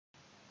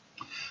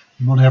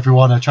Good morning,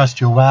 everyone. I trust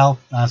you're well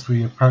as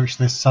we approach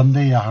this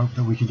Sunday. I hope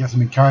that we can get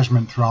some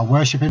encouragement through our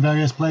worship in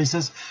various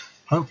places,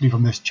 hopefully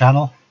from this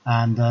channel,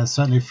 and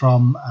certainly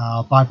from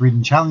our Bible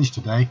reading challenge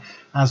today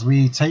as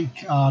we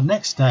take our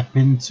next step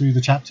into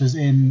the chapters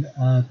in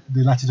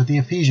the letter to the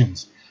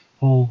Ephesians,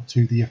 Paul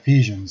to the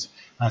Ephesians,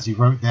 as he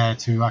wrote there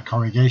to a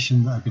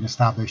congregation that had been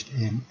established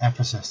in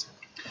Ephesus.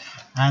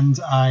 And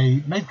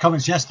I made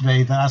comments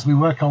yesterday that as we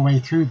work our way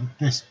through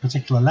this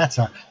particular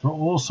letter, there are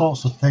all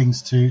sorts of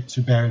things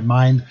to bear in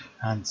mind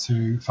and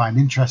to find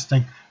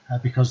interesting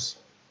because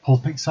Paul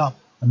picks up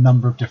a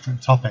number of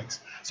different topics.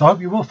 So I hope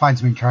you will find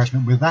some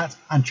encouragement with that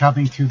and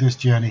travelling through this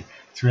journey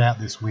throughout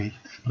this week.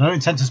 But I don't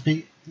intend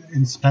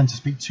to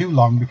speak too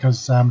long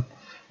because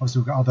obviously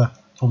we've got other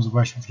forms of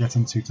worship to get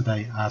into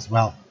today as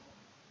well.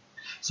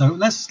 So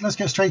let's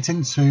get straight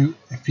into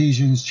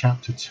Ephesians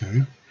chapter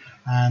 2.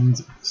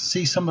 And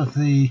see some of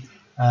the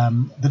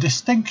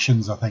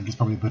distinctions, I think is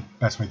probably the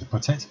best way to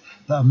put it,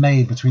 that are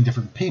made between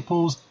different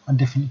peoples and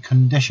different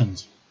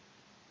conditions.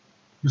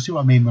 You'll see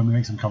what I mean when we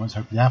make some comments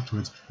hopefully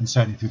afterwards, and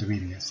certainly through the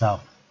reading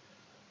itself.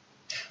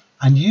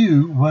 And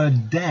you were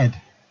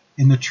dead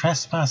in the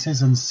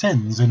trespasses and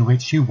sins in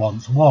which you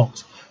once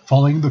walked,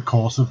 following the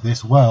course of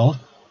this world,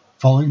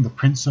 following the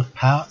prince of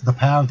power, the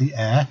power of the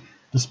air,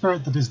 the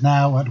spirit that is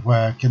now at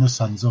work in the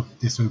sons of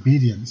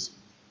disobedience,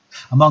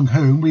 among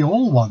whom we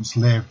all once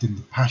lived in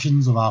the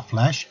passions of our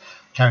flesh,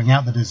 carrying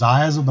out the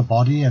desires of the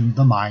body and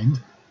the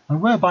mind, and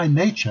were by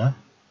nature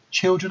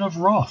children of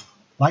wrath,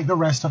 like the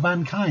rest of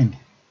mankind.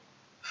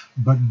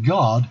 But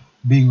God,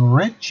 being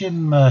rich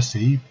in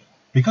mercy,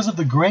 because of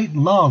the great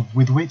love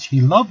with which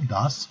he loved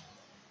us,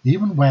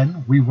 even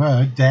when we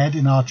were dead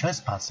in our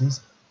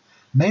trespasses,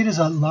 made us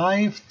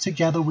alive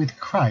together with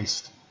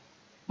Christ.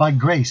 By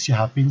grace you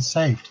have been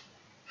saved,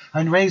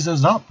 and raised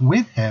us up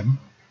with him,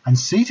 and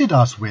seated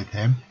us with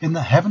him in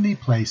the heavenly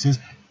places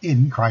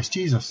in Christ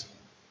Jesus,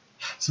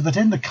 so that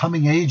in the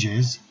coming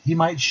ages he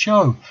might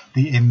show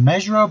the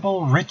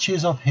immeasurable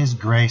riches of his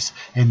grace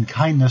in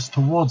kindness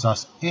towards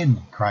us in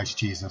Christ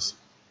Jesus.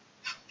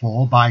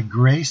 For by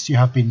grace you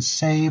have been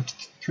saved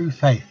through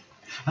faith,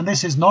 and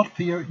this is not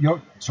for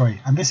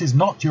this is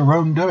not your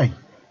own doing.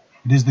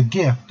 It is the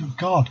gift of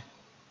God,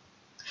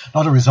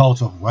 not a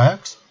result of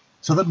works,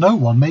 so that no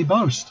one may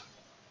boast.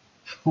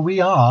 For we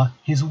are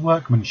his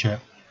workmanship,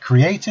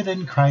 created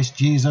in Christ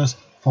Jesus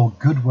for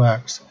good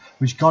works,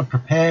 which God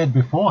prepared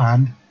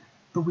beforehand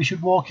that we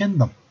should walk in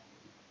them.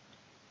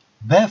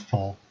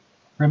 Therefore,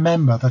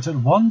 remember that at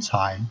one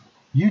time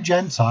you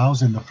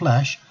Gentiles in the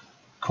flesh,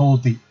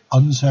 called the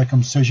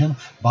uncircumcision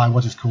by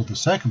what is called the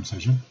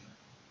circumcision,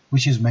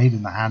 which is made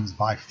in the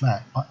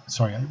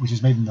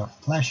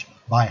flesh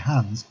by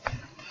hands.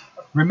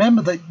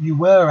 Remember that you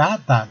were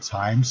at that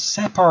time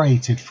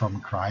separated from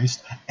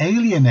Christ,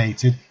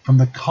 alienated from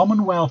the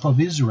commonwealth of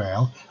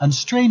Israel, and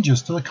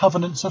strangers to the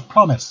covenants of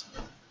promise,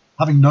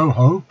 having no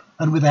hope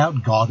and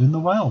without God in the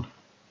world.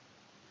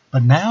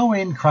 But now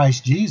in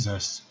Christ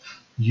Jesus,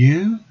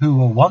 you who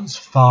were once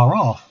far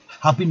off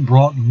have been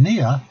brought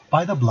near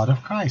by the blood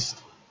of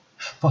Christ.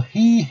 For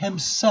he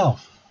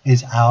himself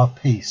is our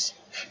peace,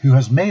 who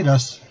has made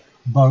us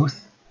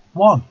both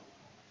one,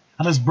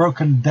 and has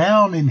broken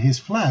down in his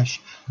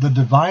flesh the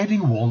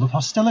dividing wall of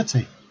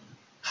hostility,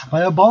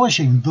 by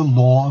abolishing the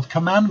law of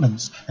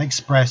commandments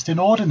expressed in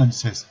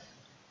ordinances,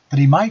 that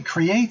he might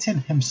create in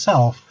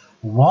himself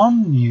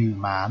one new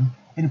man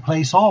in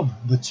place of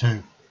the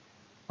two,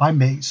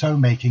 by so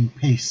making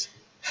peace,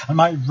 and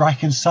might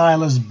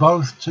reconcile us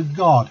both to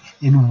God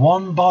in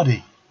one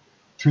body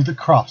through the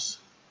cross,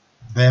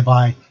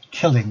 thereby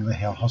killing the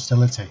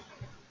hostility.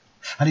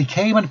 And he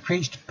came and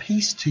preached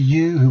peace to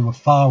you who were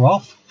far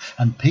off,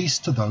 and peace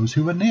to those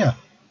who were near.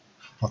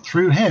 For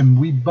through him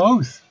we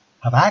both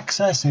have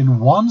access in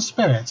one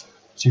Spirit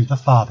to the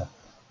Father.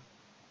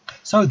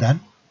 So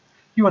then,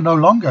 you are no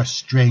longer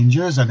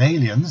strangers and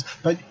aliens,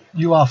 but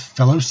you are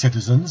fellow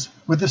citizens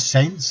with the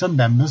saints and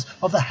members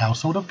of the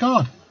household of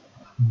God,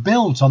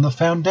 built on the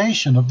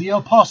foundation of the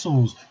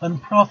apostles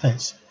and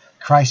prophets,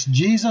 Christ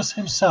Jesus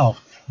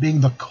himself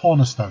being the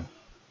cornerstone,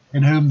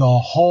 in whom the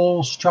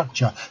whole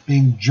structure,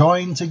 being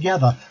joined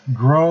together,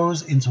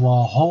 grows into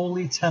a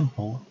holy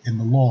temple in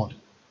the Lord.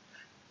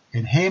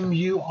 In him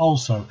you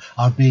also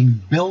are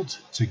being built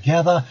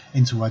together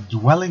into a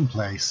dwelling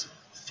place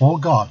for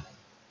God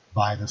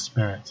by the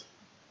Spirit.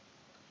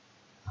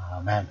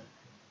 Amen.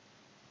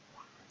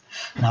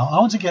 Now I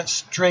want to get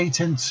straight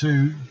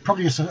into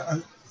probably just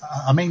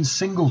a main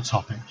single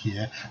topic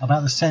here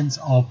about the sense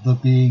of the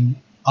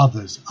being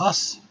others,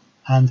 us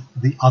and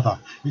the other.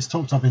 It's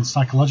talked of in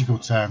psychological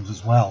terms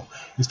as well.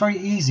 It's very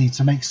easy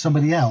to make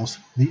somebody else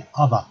the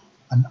other,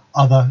 an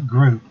other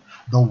group,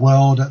 the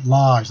world at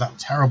large, that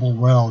terrible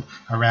world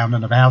around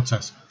and about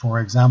us, for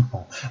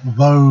example.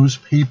 Those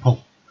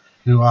people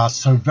who are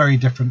so very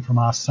different from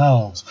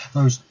ourselves,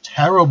 those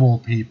terrible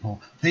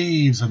people,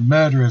 thieves and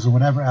murderers and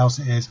whatever else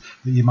it is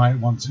that you might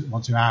want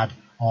to add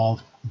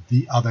of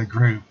the other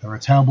group. They're a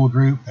terrible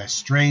group, they're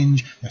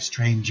strange, they're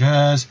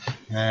strangers,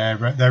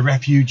 they're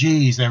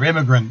refugees, they're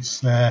immigrants,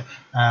 they're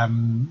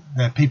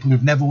people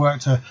who've never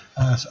worked a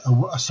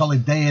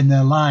solid day in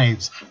their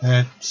lives,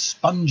 they're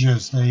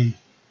sponges, they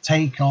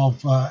take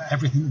of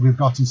everything that we've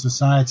got in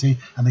society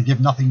and they give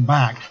nothing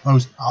back.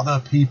 Those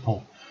other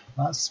people.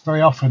 That's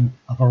very often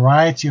a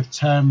variety of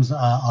terms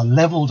are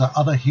levelled at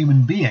other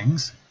human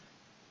beings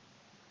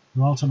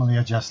who ultimately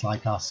are just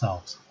like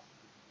ourselves.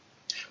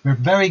 We're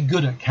very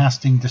good at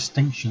casting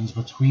distinctions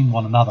between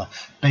one another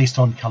based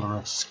on colour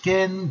of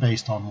skin,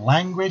 based on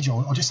language,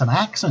 or just an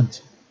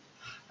accent.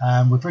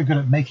 We're very good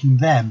at making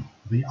them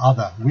the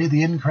other. We're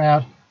the in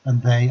crowd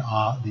and they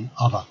are the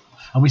other.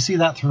 And we see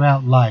that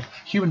throughout life.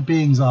 Human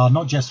beings are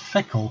not just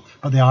fickle,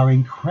 but they are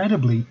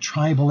incredibly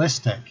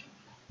tribalistic.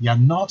 You're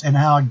not in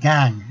our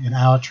gang, in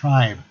our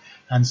tribe.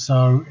 And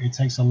so it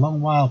takes a long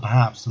while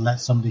perhaps to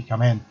let somebody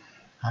come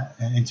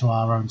into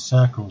our own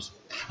circles.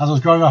 As I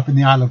was growing up in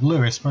the Isle of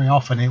Lewis, very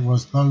often it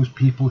was those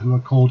people who were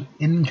called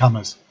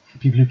incomers,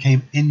 people who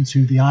came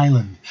into the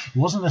island. It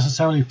wasn't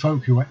necessarily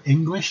folk who were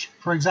English,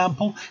 for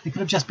example. It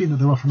could have just been that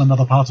they were from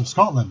another part of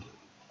Scotland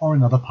or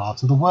another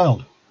part of the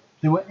world.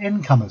 They were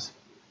incomers.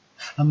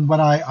 And when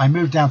I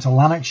moved down to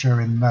Lanarkshire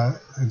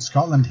in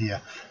Scotland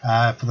here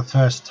for the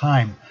first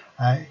time,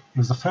 it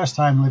was the first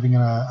time living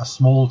in a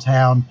small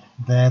town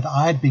there that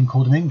I had been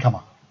called an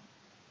incomer.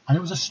 And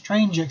it was a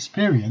strange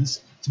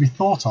experience to be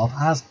thought of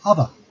as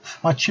other.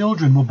 My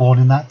children were born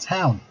in that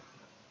town.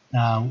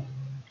 Now,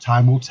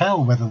 time will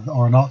tell whether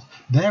or not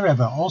they're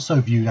ever also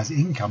viewed as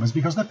incomers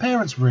because their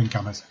parents were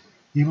incomers,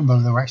 even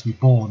though they were actually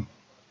born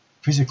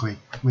physically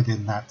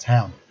within that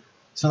town.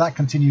 So that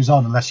continues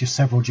on unless you're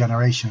several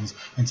generations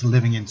into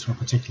living into a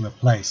particular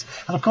place.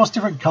 And of course,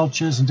 different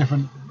cultures and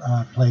different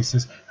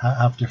places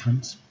have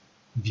different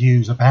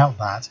views about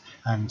that,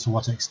 and to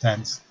what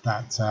extent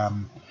that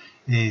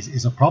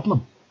is a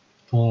problem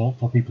for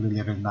people who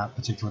live in that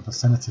particular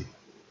vicinity.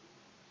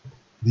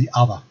 The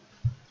other.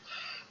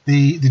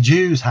 The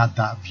Jews had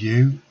that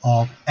view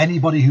of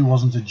anybody who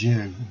wasn't a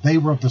Jew. They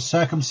were of the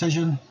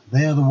circumcision.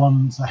 They're the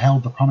ones that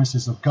held the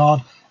promises of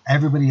God.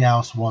 Everybody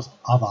else was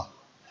other.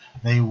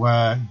 They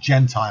were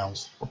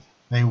Gentiles.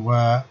 They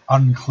were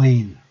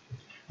unclean.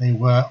 They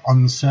were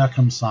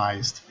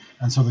uncircumcised.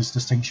 And so this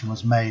distinction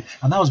was made.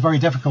 And that was very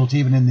difficult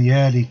even in the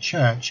early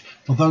church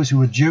for those who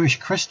were Jewish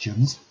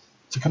Christians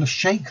to kind of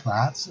shake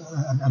that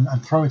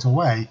and throw it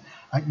away,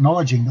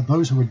 acknowledging that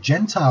those who were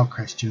Gentile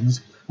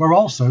Christians were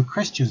also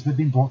Christians. They'd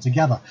been brought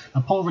together.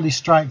 And Paul really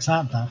strikes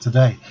at that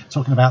today,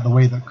 talking about the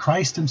way that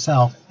Christ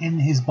himself, in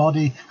his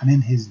body and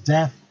in his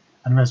death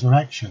and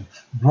resurrection,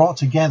 brought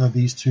together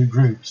these two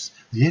groups,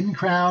 the in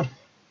crowd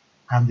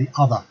and the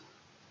other.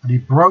 And he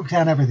broke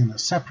down everything that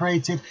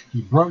separated.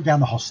 He broke down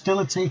the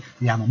hostility,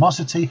 the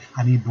animosity,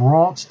 and he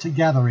brought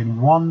together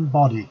in one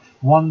body,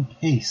 one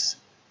piece,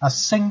 a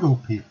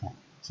single people,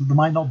 so there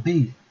might not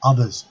be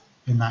others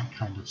in that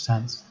kind of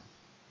sense.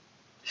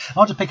 I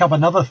want to pick up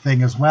another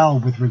thing as well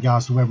with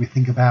regards to where we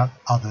think about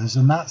others,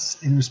 and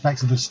that's in respect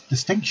to this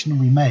distinction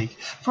we make,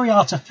 very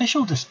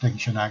artificial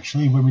distinction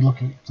actually, when we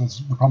look at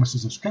the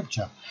promises of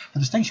Scripture, the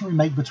distinction we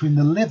make between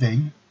the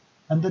living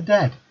and the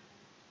dead.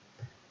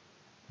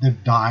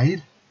 They've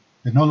died,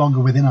 they're no longer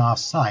within our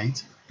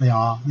sight, they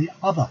are the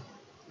other.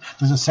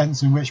 There's a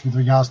sense in which, with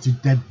regards to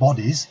dead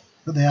bodies,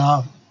 that they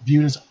are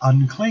viewed as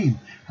unclean,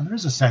 and there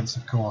is a sense,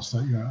 of course,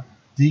 that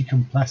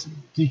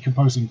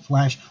decomposing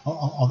flesh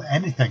or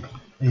anything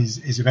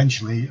is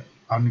eventually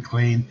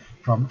unclean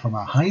from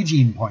a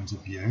hygiene point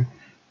of view,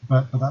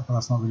 but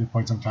that's not really the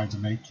point I'm trying to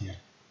make here.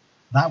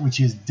 That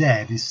which is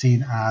dead is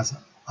seen as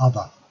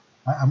other,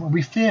 and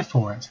we fear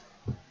for it.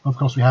 Of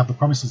course, we have the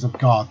promises of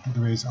God that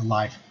there is a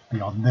life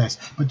beyond this,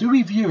 but do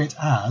we view it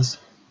as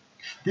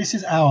this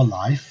is our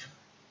life,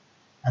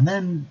 and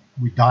then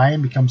we die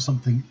and become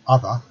something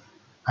other,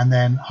 and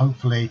then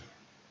hopefully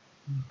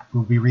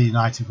we'll be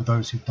reunited with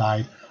those who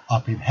died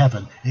up in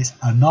heaven? It's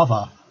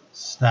another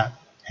step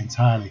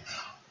entirely.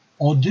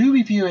 Or do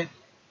we view it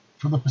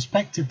from the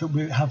perspective that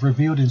we have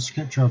revealed in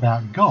Scripture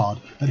about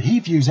God, that he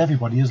views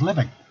everybody as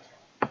living?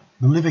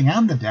 The living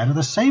and the dead are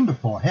the same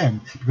before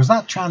him, because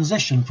that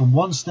transition from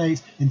one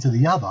state into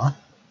the other,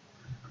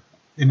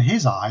 in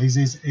his eyes,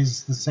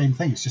 is the same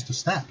thing. It's just a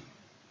step,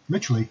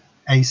 literally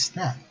a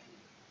step.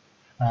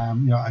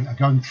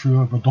 Going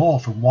through a door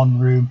from one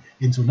room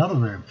into another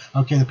room.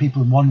 Okay, the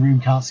people in one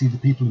room can't see the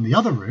people in the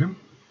other room,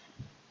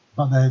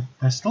 but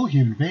they're still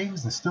human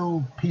beings, they're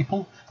still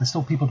people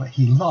that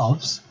he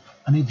loves,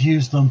 and he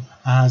views them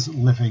as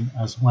living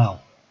as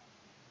well.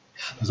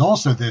 There's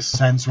also this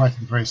sense right at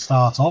the very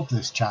start of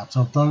this chapter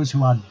of those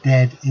who are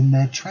dead in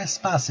their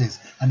trespasses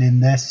and in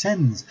their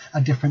sins,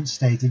 a different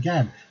state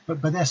again,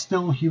 but they're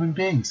still human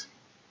beings.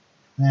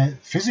 They're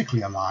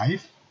physically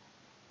alive,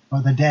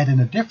 but they're dead in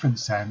a different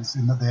sense,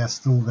 in that they are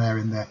still there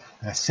in their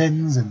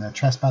sins, in their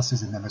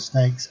trespasses, in their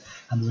mistakes,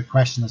 and there's a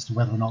question as to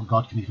whether or not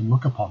God can even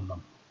look upon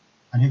them.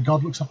 And yet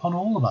God looks upon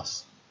all of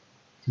us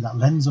through that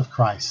lens of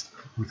Christ,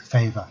 with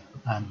favour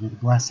and with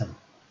blessing.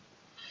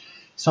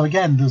 So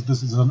again,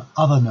 there's an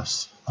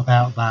otherness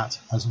about that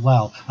as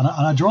well. And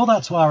I draw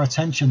that to our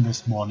attention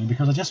this morning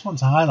because I just want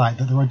to highlight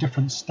that there are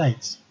different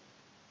states.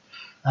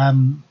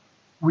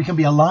 We can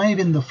be alive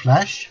in the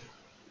flesh,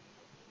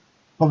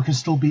 but we can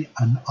still be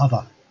an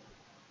other.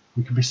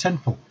 We can be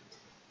sinful.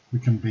 We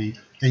can be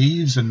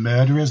thieves and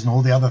murderers and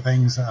all the other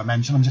things that I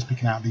mentioned. I'm just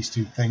picking out these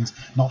two things,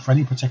 not for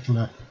any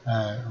particular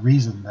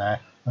reason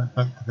there,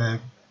 but they're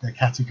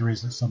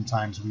categories that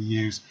sometimes we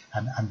use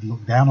and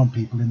look down on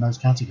people in those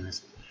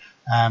categories.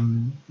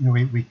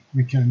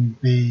 We can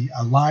be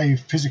alive,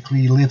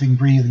 physically living,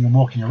 breathing and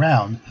walking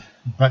around,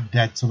 but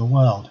dead to the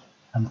world.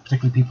 And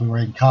particularly people who are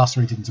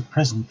incarcerated into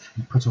prison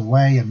and put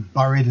away and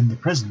buried in the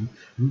prison,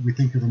 we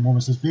think of them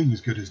almost as being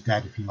as good as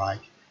dead, if you like,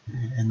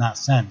 in that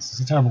sense. It's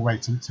a terrible way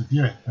to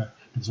view it, but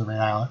there's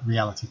a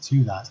reality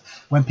to that.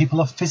 When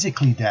people are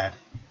physically dead,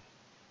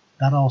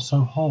 that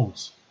also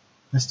holds.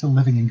 They're still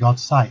living in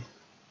God's sight,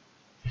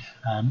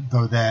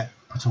 though they're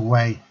put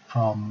away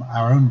from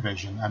our own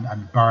vision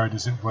and buried,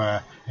 as it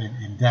were,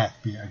 in death,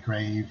 be it a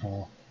grave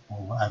or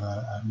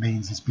whatever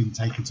means has been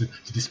taken to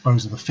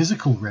dispose of the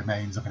physical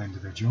remains of an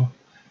individual.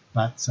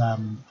 But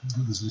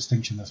there's a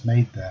distinction that's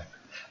made there.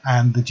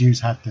 And the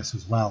Jews had this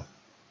as well.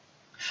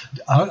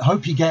 I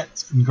hope you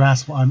get and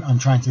grasp what I'm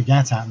trying to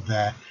get at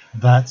there,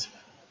 that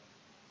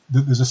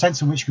there's a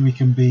sense in which we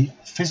can be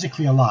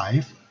physically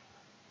alive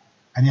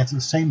and yet at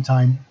the same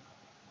time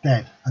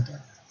dead,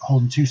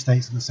 holding two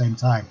states at the same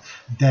time.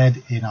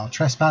 Dead in our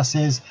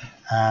trespasses,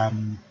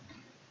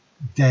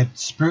 dead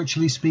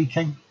spiritually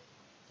speaking,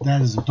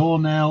 dead as a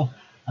doornail,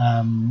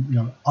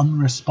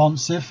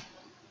 unresponsive,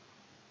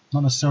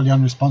 not necessarily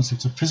unresponsive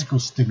to physical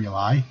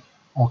stimuli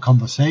or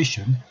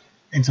conversation,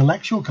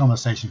 intellectual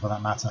conversation for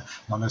that matter,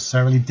 not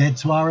necessarily dead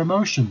to our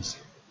emotions,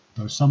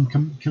 though some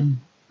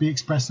can be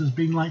expressed as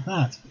being like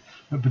that,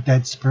 but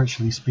dead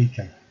spiritually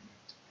speaking.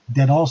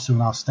 Dead also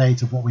in our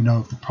state of what we know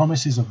of the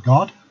promises of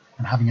God,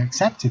 and having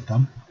accepted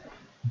them,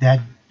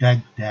 dead,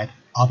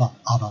 other.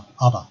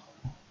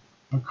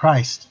 But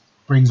Christ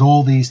brings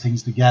all these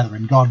things together,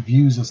 and God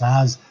views us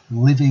as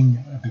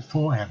living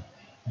before him.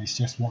 It's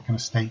just what kind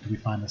of state do we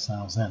find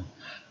ourselves in.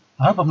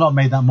 I hope I've not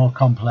made that more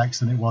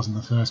complex than it was in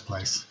the first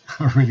place.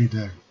 I really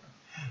do.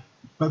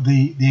 But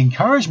the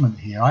encouragement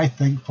here, I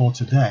think, for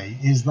today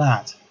is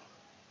that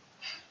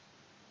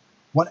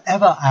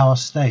whatever our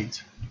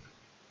state,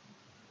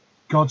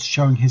 God's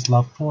showing his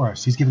love for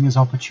us. He's giving us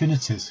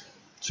opportunities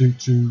to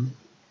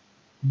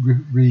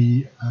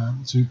be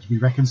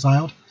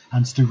reconciled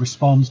and to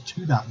respond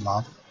to that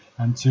love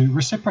and to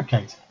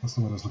reciprocate. That's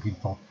the word I was looking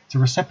for. To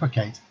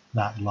reciprocate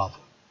that love.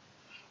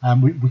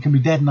 We can be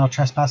dead in our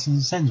trespasses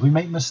and sins. We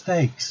make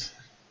mistakes.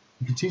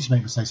 We continue to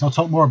make mistakes. I'll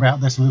talk more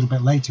about this a little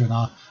bit later in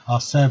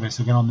our service,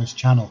 again on this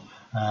channel,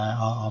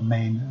 our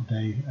main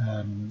day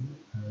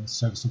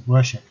service of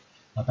worship,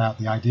 about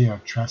the idea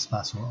of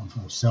trespass or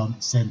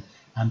sin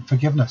and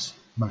forgiveness,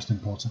 most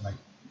importantly.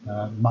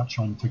 Much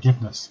on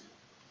forgiveness.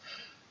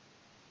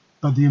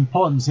 But the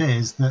importance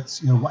is that,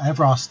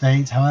 whatever our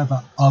state,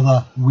 however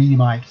other we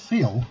might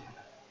feel,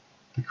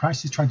 that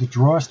Christ is trying to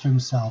draw us to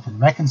himself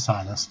and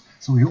reconcile us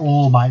so we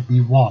all might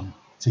be one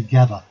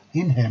together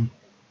in him,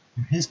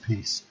 in his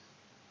peace,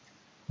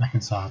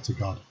 reconciled to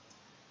God.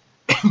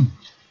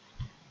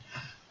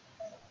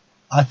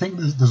 I think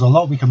there's a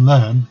lot we can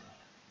learn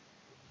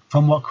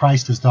from what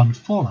Christ has done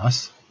for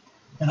us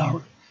in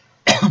our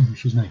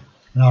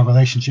in our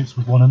relationships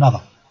with one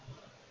another.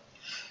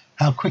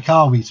 How quick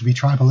are we to be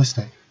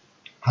tribalistic?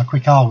 How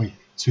quick are we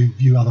to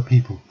view other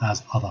people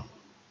as other?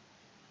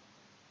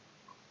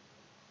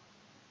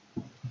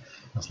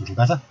 That's a little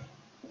better.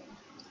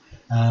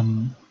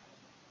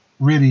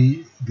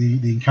 Really,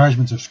 the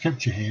encouragement of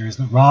Scripture here is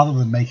that rather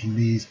than making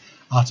these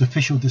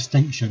artificial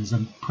distinctions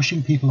and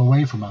pushing people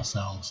away from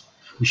ourselves,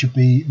 we should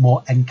be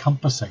more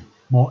encompassing,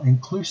 more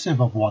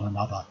inclusive of one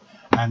another,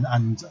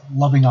 and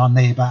loving our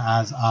neighbour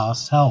as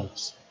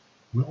ourselves.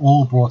 We're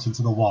all brought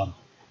into the one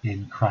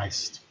in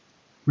Christ,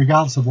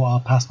 regardless of what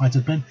our past might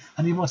have been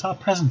and even what our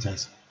present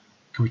is.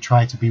 Can we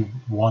try to be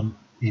one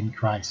in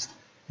Christ,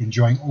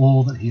 enjoying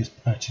all that he has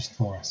purchased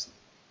for us?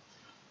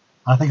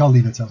 I think I'll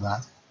leave it at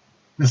that.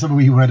 Let's have a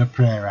wee word of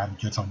prayer and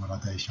get on with our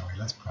day, shall we?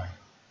 Let's pray.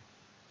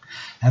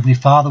 Heavenly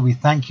Father, we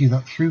thank you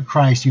that through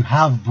Christ you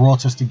have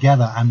brought us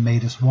together and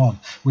made us one.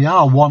 We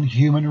are one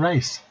human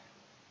race.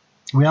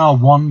 We are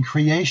one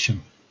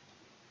creation.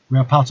 We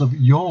are part of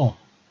your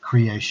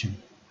creation,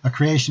 a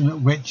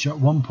creation which at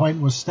one point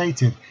was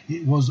stated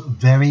it was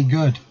very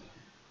good.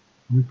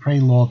 We pray,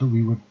 Lord, that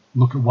we would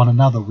look at one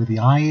another with the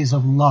eyes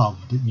of love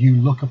that you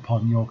look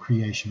upon your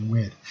creation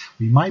with.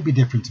 We might be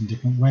different in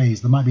different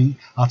ways. There might be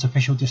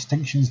artificial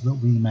distinctions that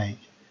we make.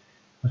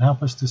 But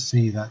help us to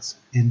see that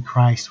in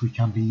Christ we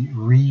can be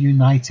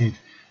reunited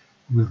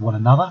with one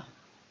another,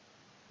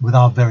 with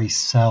our very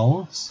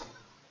selves,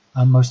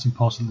 and most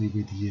importantly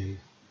with you.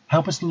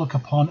 Help us to look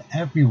upon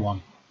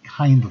everyone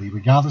kindly,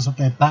 regardless of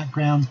their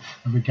background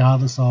and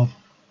regardless of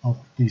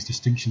these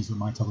distinctions that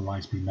might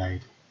otherwise be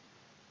made.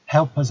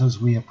 Help us as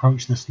we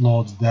approach this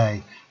Lord's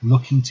Day,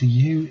 looking to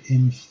you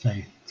in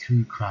faith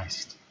through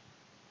Christ.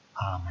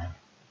 Amen.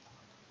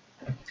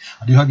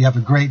 I do hope you have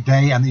a great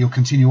day and that you'll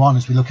continue on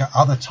as we look at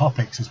other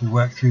topics as we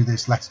work through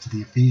this letter to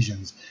the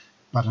Ephesians.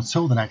 But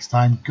until the next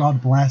time,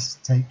 God bless,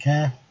 take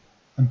care,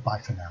 and bye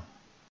for now.